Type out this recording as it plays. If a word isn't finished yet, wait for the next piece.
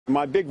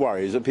My big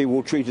worry is that people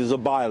will treat it as a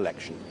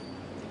by-election,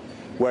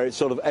 where it's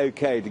sort of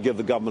okay to give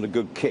the government a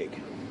good kick.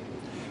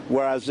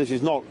 Whereas this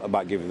is not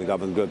about giving the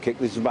government a good kick,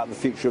 this is about the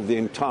future of the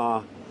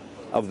entire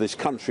of this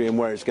country and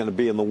where it's going to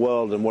be in the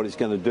world and what it's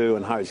going to do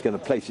and how it's going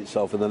to place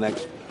itself in the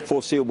next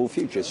foreseeable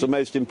future. It's the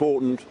most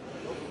important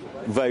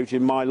vote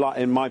in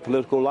my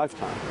political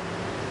lifetime.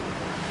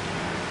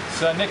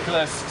 Sir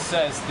Nicholas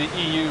says the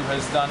EU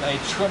has done a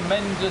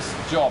tremendous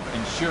job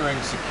ensuring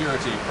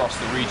security across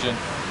the region.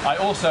 I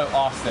also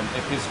asked him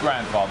if his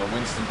grandfather,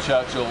 Winston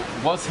Churchill,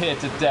 was here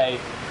today,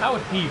 how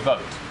would he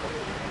vote?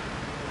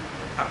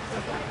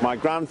 My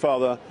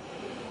grandfather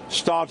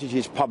started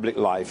his public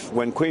life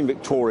when Queen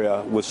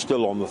Victoria was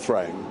still on the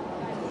throne,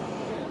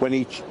 when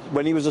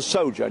he was a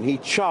soldier, and he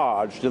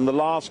charged in the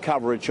last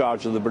cavalry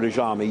charge of the British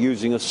Army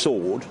using a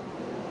sword.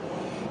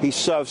 He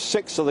served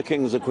 6 of the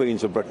kings and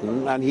queens of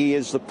Britain, and he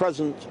was the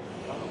present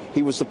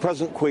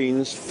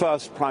Queen's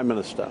first Prime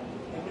Minister.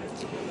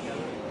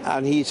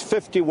 And he's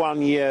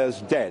 51 years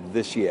dead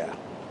this year.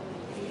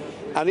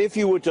 And if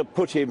you were to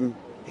put him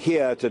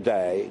here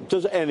today,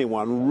 does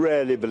anyone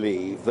really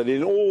believe that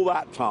in all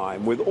that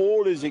time, with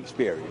all his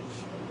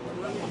experience,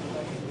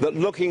 that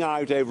looking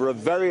out over a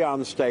very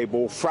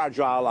unstable,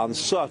 fragile,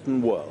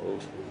 uncertain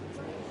world,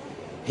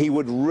 he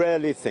would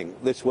really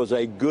think this was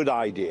a good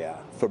idea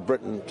for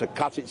Britain to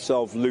cut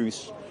itself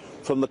loose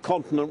from the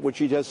continent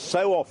which it has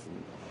so often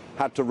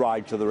had to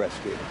ride to the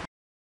rescue?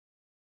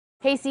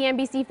 Hey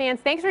CNBC fans,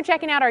 thanks for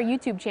checking out our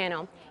YouTube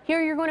channel.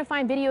 Here you're going to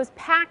find videos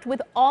packed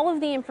with all of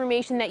the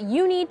information that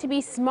you need to be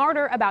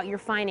smarter about your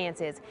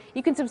finances.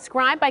 You can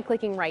subscribe by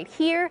clicking right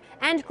here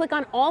and click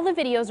on all the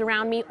videos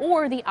around me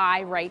or the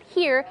I right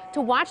here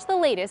to watch the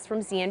latest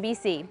from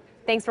CNBC.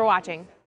 Thanks for watching.